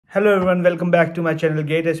Hello everyone, welcome back to my channel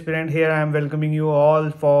Gate Aspirant. Here I am welcoming you all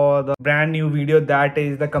for the brand new video, that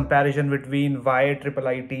is the comparison between why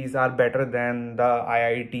IIITs are better than the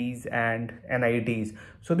IITs and NITs.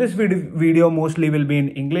 So this video mostly will be in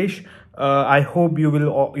English. I hope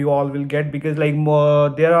you all will get, because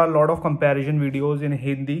there are a lot of comparison videos in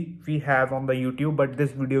Hindi we have on the YouTube, but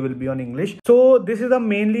this video will be on English. So this is the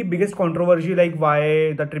mainly biggest controversy, like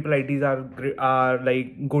why the IIITs are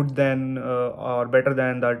like good than or better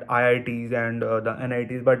than the IITs and the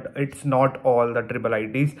NITs, but it's not all the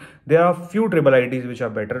IIITs. There are few IIITs which are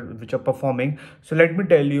better, which are performing. So let me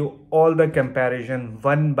tell you all the comparison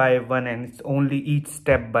one by one, and it's only each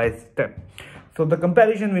step by step. So the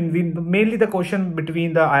comparison, mainly the question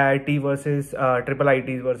between the IIT versus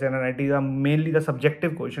IIITs versus NITs are mainly the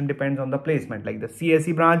subjective question, depends on the placement, like the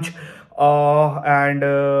CSE branch, and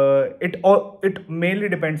it mainly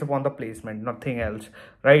depends upon the placement, nothing else,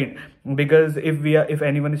 right? Because if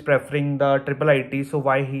anyone is preferring the IIIT, so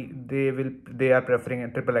why they are preferring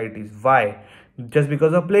IIITs? Why? Just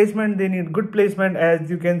because of placement. They need good placement. As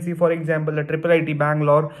you can see, for example, the IIIT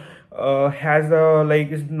Bangalore has a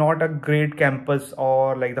is not a great campus,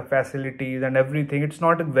 or like the facilities and everything. It's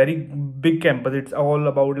not a very big campus. It's all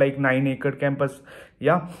about like 9-acre campus.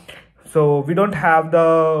 Yeah, so we don't have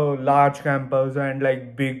the large campus and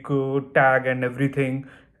like big tag and everything,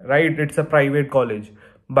 right? It's a private college,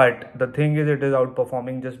 but the thing is, it is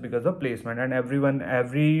outperforming just because of placement, and everyone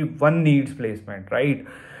needs placement, right?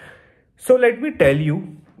 So let me tell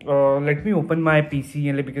you, let me open my PC,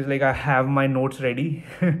 and because I have my notes ready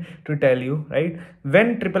to tell you, right?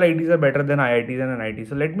 When IIITs are better than IITs and NITs.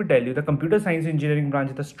 So let me tell you, the computer science engineering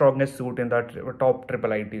branch is the strongest suit in the top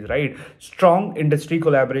IIITs, right? Strong industry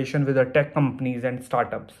collaboration with the tech companies and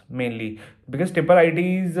startups mainly, because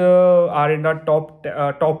IIITs are in the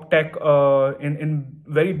top tech in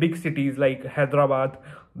very big cities like Hyderabad,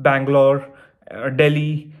 Bangalore,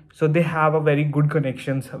 Delhi. So they have a very good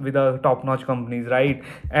connections with the top-notch companies, right?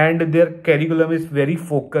 And their curriculum is very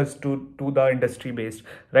focused to the industry based,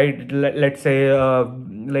 right? Let's say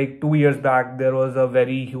like 2 years back, there was a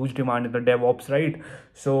very huge demand in the DevOps, right?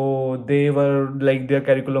 So they were like, their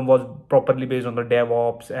curriculum was properly based on the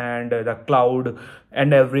DevOps and the cloud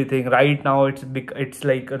and everything. Right now it's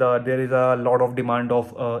like there is a lot of demand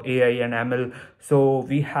of AI and ML. So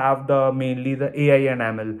we have mainly the AI and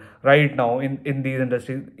ML right now in these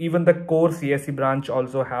industries. Even the core CSE branch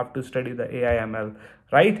also have to study the AI ML,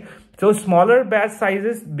 right? So smaller batch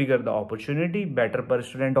sizes, bigger the opportunity, better per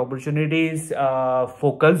student opportunities,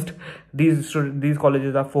 focused. These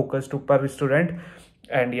colleges are focused to per student.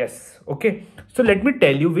 And yes, okay, so let me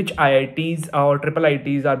tell you which IITs or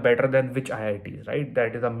IIITs are better than which IITs, right?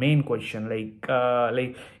 That is the main question. Like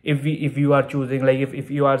if you are choosing, like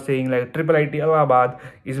if you are saying like IIIT Allahabad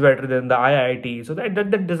is better than the IIT, so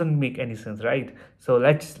that doesn't make any sense, right? So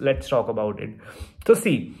let's talk about it. So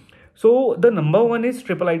see, so the number one is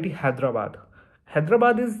IIIT Hyderabad.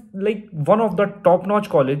 Hyderabad is like one of the top-notch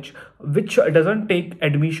college which doesn't take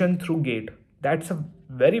admission through gate. That's a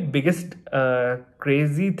very biggest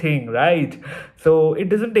crazy thing, right? So it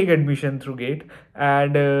doesn't take admission through gate,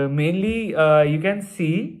 and mainly you can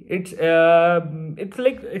see it's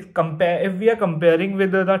like, if we are comparing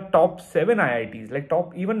with the top 7 IITs, like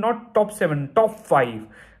even not top 7, top 5,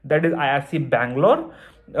 that is IIT Bangalore,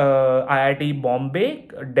 IIT Bombay,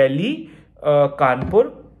 Delhi,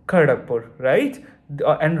 Kanpur, Kharagpur, right?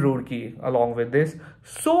 And Roorkee along with this.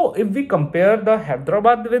 So if we compare the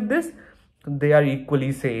Hyderabad with this, they are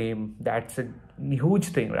equally same. That's a huge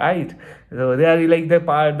thing, right? So they are like the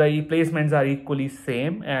placements are equally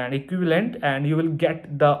same and equivalent, and you will get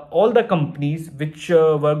all the companies which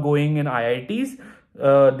were going in IITs,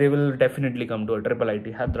 they will definitely come to a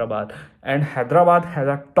IIIT Hyderabad. And Hyderabad has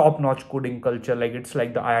a top-notch coding culture, like it's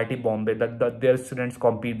like the IIT Bombay, that their students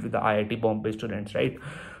compete with the IIT Bombay students, right?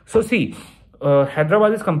 So see,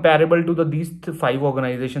 Hyderabad is comparable to these 5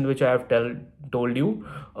 organizations which I have told you.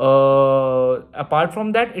 Apart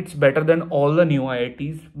from that, it's better than all the new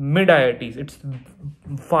IITs, mid IITs. It's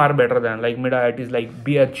far better than like mid IITs like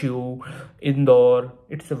BHU, Indore.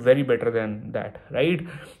 It's very better than that, right?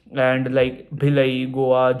 And like Bhilai,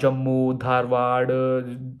 Goa, Jammu, Dharwad,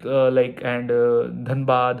 and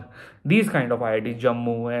Dhanbad, these kind of IITs,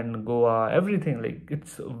 Jammu and Goa, everything, like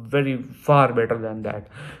it's very far better than that,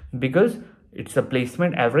 because it's a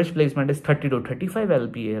placement, average placement is 30 to 35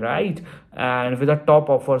 LPA, right? And with the top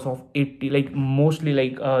offers of 80, like mostly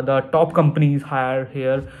like the top companies hire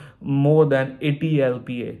here more than 80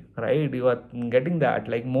 LPA, right? You are getting that,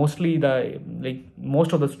 like mostly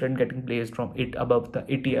most of the student getting placed from it above the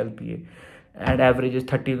 80 LPA, and average is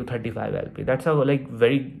 30 to 35 LPA. That's a like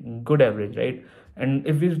very good average, right? And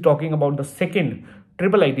if we're talking about the second,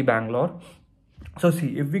 IIIT Bangalore, so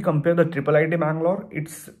see, if we compare the IIIT Bangalore,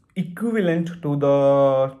 it's equivalent to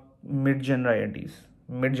the mid-generation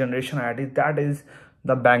IITs. That is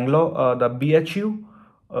the Bangalore, the BHU,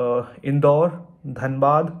 Indore,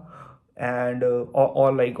 Dhanbad, and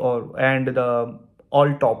and the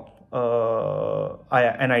all top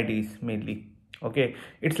NITs mainly. Okay,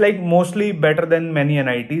 it's like mostly better than many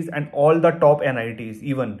NITs, and all the top NITs,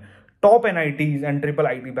 even top NITs and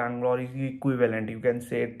IIIT Bangalore is equivalent. You can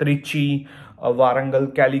say Trichy,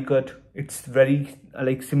 Warangal, Calicut. It's very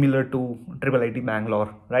like similar to IIIT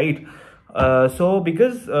Bangalore, right? So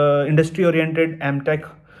because industry oriented MTech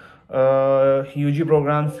UG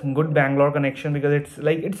programs, good Bangalore connection, because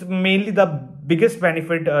it's mainly the biggest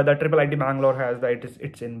benefit that IIIT Bangalore has, that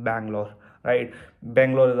it's in Bangalore, right?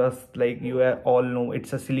 Bangalore is like you all know,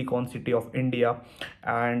 it's a silicon city of India,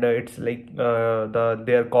 and it's like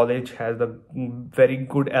their college has the very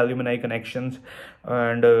good alumni connections,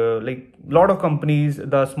 and like lot of companies,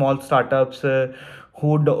 the small startups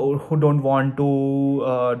who don't want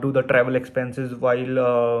to do the travel expenses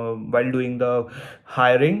while doing the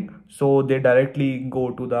hiring, so they directly go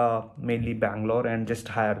to the mainly Bangalore and just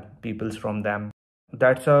hire peoples from them.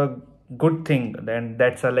 That's a good thing, then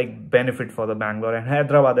that's a like benefit for the Bangalore and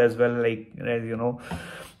Hyderabad as well, like as you know,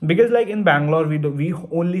 because like in Bangalore we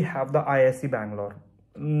only have the IISc Bangalore,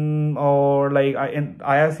 or like in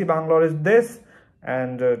IISc Bangalore is this,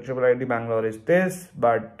 and IIIT Bangalore is this,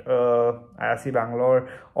 but IISc Bangalore,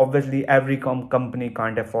 obviously every company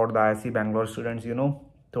can't afford the IISc Bangalore students, you know,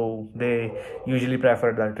 so they usually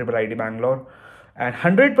prefer the IIIT Bangalore. And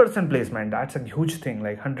 100% placement, that's a huge thing,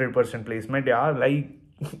 like 100% placement, yeah, like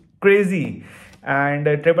crazy. And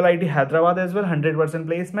IIIT Hyderabad as well, 100%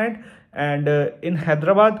 placement, and in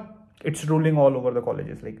Hyderabad it's ruling all over the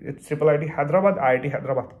colleges, like it's IIIT Hyderabad, IIT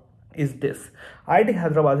Hyderabad is this. IIT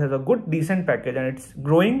Hyderabad has a good decent package, and it's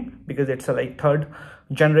growing because it's a like third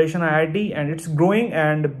generation IIT, and it's growing,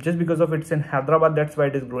 and just because of it's in Hyderabad, that's why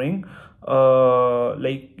it is growing.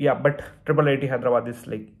 Like yeah, but IIIT Hyderabad is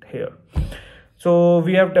like here. So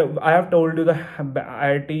I have told you the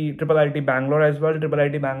IIT Bangalore as well.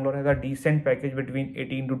 IIIT Bangalore has a decent package between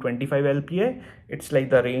 18 to 25 LPA. It's like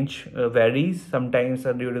the range varies sometimes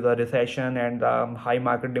due to the recession and the high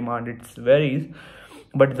market demand. It varies,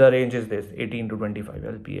 but the range is this 18 to 25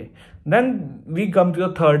 LPA. Then we come to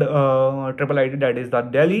the third IIIT, that is the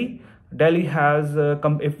Delhi. Delhi has,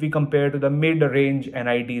 if we compare to the mid-range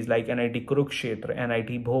NITs like NIT Kurukshetra,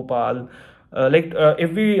 NIT Bhopal,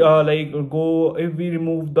 if we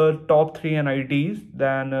remove the top three NITs,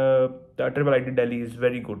 then the IIIT Delhi is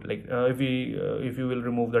very good. Like if you will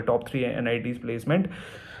remove the top three NITs placement,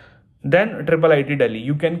 then IIIT Delhi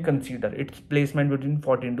you can consider its placement between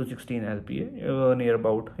 14 to 16 LPA, near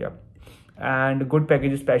about, yeah, and good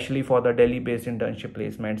package especially for the Delhi based internship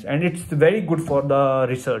placements, and it's very good for the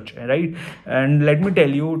research, right? And let me tell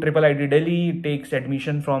you, IIIT Delhi takes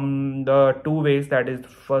admission from the two ways, that is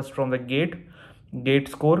first from the gate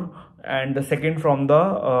score, and the second from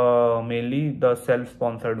the mainly the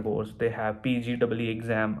self-sponsored course. They have PGEE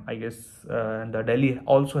exam, I guess, and the Delhi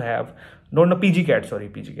also have, don't know, PGCAT, sorry,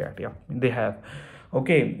 PGCAT, yeah, they have.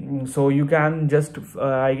 Okay, so you can just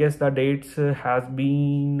I guess the dates has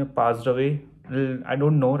been passed away. I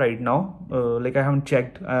don't know right now, like I haven't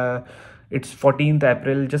checked. It's 14th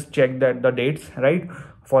April, just check that the dates, right,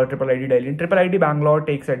 for IIIT Delhi. IIIT Bangalore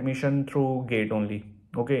takes admission through gate only.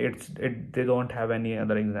 Okay, they don't have any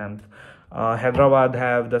other exams. Hyderabad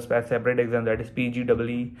have the separate exam, that is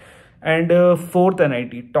PGEE. And fourth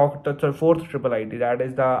NIT, fourth IIIT, that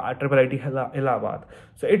is the IIIT Allahabad.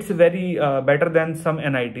 So it's very better than some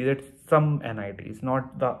NITs. It's some NITs,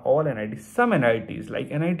 not the all NITs. Some NITs like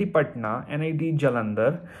NIT Patna, NIT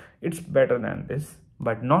Jalandhar, it's better than this,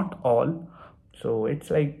 but not all. So it's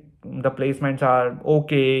like the placements are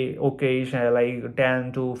okay, like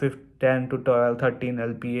 10 to 15, 10 to 12, 13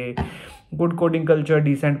 LPA. Good coding culture,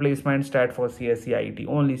 decent placement, stat for CSE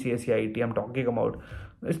only CSE I'm talking about.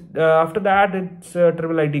 After that, it's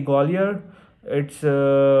IIIT Gwalior. It's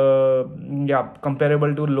yeah,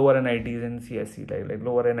 comparable to lower NITs in CSE, like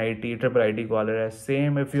lower NIT, IIIT Gwalior as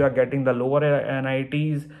same. If you are getting the lower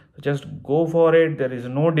NITs, just go for it. There is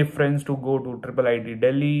no difference to go to IIIT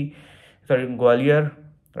Delhi, sorry, Gwalior,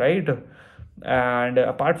 right? And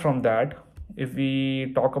apart from that, if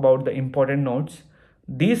we talk about the important notes,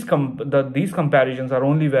 these comparisons are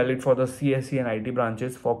only valid for the CSE and IT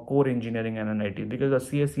branches for core engineering and NIT, because the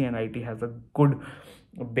CSE and IT has a good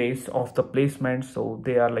base of the placement. So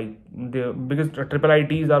they are like, because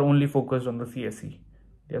IIITs are only focused on the CSE.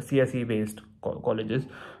 They are CSE based colleges.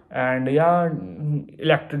 and yeah,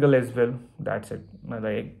 electrical as well. That's it.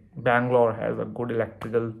 Like Bangalore has a good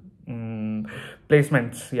electrical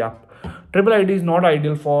placements. Yeah, triple IT is not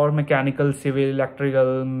ideal for mechanical, civil,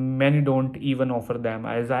 electrical. Many don't even offer them,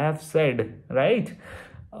 as I have said, right?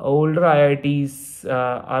 Older IITs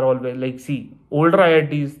are always like, see, older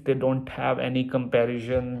IITs, they don't have any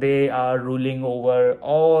comparison. They are ruling over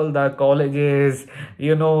all the colleges.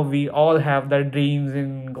 You know, we all have the dreams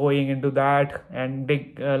in going into that and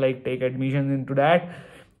take admissions into that.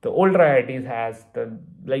 The older IITs has the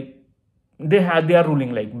like they are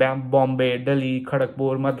ruling like Bombay, Delhi,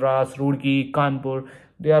 Kharagpur, Madras, Roorkee, Kanpur.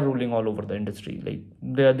 They are ruling all over the industry. Like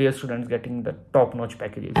their students getting the top notch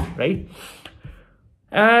packages, right?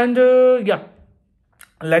 And yeah,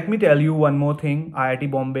 let me tell you one more thing. IIT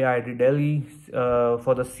Bombay, IIT Delhi,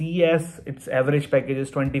 for the CS, its average package is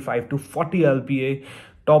 25 to 40 LPA.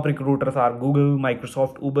 Top recruiters are Google,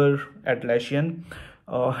 Microsoft, Uber, Atlassian.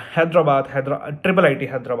 Triple IT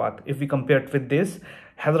Hyderabad. If we compare it with this,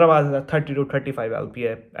 Hyderabad is a 30 to 35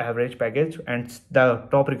 LPA average package, and the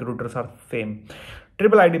top recruiters are Fame.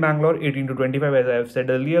 Triple IT Bangalore 18 to 25, as I have said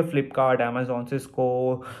earlier. Flipkart, Amazon,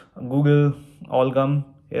 Cisco, Google, all come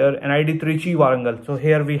here. NIT Trichy Warangal. So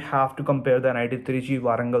here we have to compare the NIT Trichy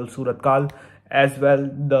Warangal Suratkal as well.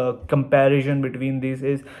 The comparison between these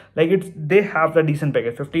is like they have the decent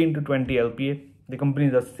package 15 to 20 LPA. The company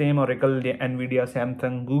is the same: Oracle, Nvidia,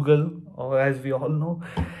 Samsung, Google, or as we all know.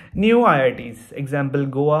 New IITs, example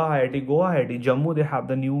Goa, IIT Goa, IIT Jammu,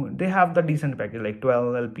 they have the decent package like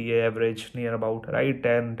 12 LPA average near about, right?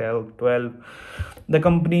 10, 12. The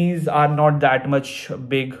companies are not that much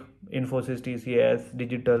big. Infosys, TCS,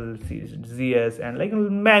 Digital, ZS, and like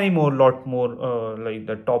many more, lot more, like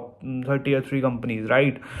the top 30 or 3 companies,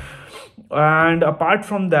 right? And apart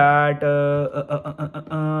from that,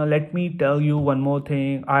 let me tell you one more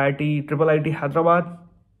thing. IIT, Triple IT Hyderabad,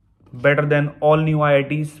 better than all new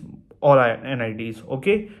IITs, all NITs,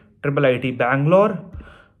 okay? Triple IT Bangalore,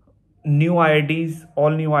 new IITs,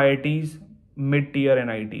 all new IITs, mid-tier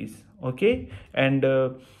NITs, okay? And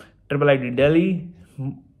Triple IT Delhi,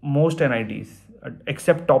 most NITs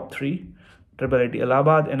except top 3. Triple IT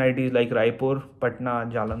Allahabad, NITs like Raipur, Patna,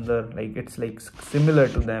 Jalandhar, like it's like similar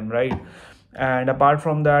to them, right? And apart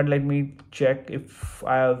from that, let me check if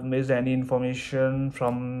I have missed any information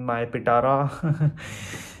from my Pitara.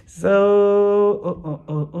 So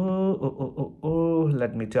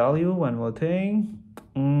let me tell you one more thing.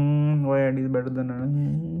 Why it is better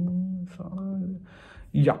than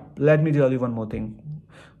yeah, let me tell you one more thing.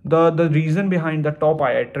 The reason behind the top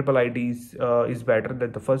triple IITs is better.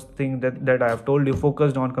 That the first thing that I have told you,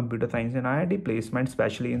 focused on computer science and IIT placement,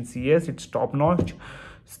 especially in CS, it's top notch.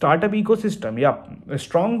 Startup ecosystem, yeah, a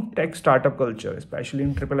strong tech startup culture, especially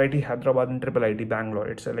in Triple IT Hyderabad and Triple IT Bangalore.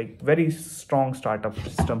 It's a like very strong startup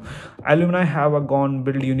system. Alumni have gone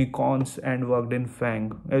build unicorns and worked in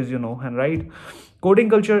FANG, as you know, and right. Coding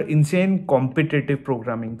culture, insane competitive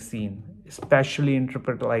programming scene, especially in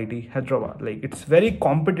Triple IT Hyderabad. Like it's very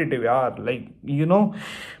competitive, yeah. Like you know,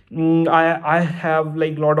 I have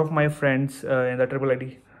like a lot of my friends in the Triple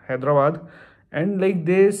IT Hyderabad, and like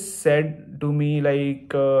they said to me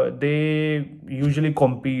like they usually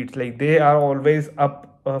compete, like they are always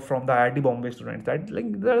up from the IIT Bombay students.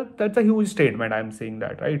 That's a huge statement, I'm saying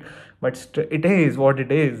that, right? But it is what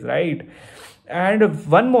it is, right? And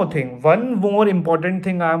one more thing, one more important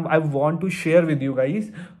thing I want to share with you guys.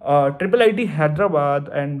 Triple IT Hyderabad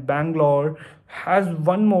and Bangalore has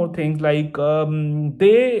one more thing, like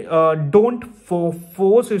they don't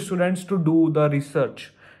force students to do the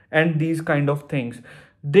research and these kind of things.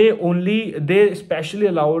 They especially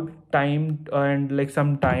allow time and like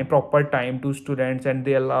some time, proper time to students, and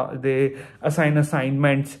they assign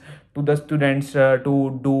assignments to the students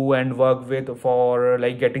to do and work with for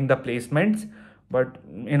like getting the placements. But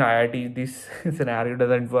in IIT this scenario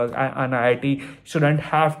doesn't work. An IIT student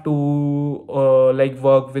have to like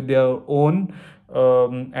work with their own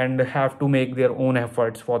and have to make their own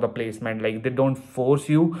efforts for the placement. Like they don't force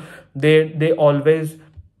you. They always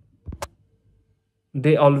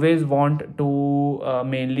want to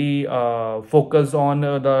mainly focus on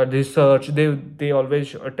the research. They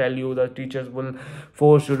always tell you, the teachers will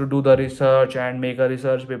force you to do the research and make a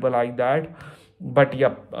research paper like that. But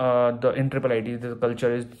yeah, the in triple IT the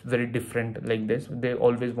culture is very different. Like this, they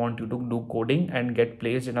always want you to do coding and get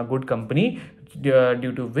placed in a good company,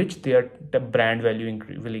 due to which the brand value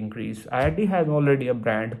will increase. IIT has already a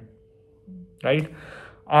brand, right?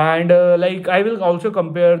 And like I will also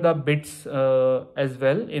compare the bits as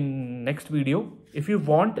well in next video. If you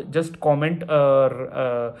want, just comment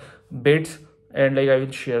bits and like I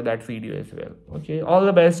will share that video as well. Okay, all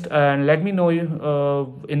the best, and let me know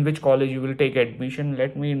in which college you will take admission.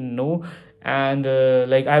 Let me know. And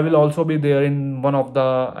like I will also be there in one of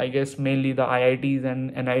the, I guess mainly the IITs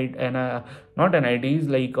and not NITs,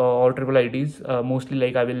 like or triple ITs, mostly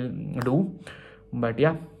like I will do. But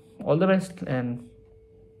yeah, all the best and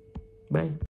bye.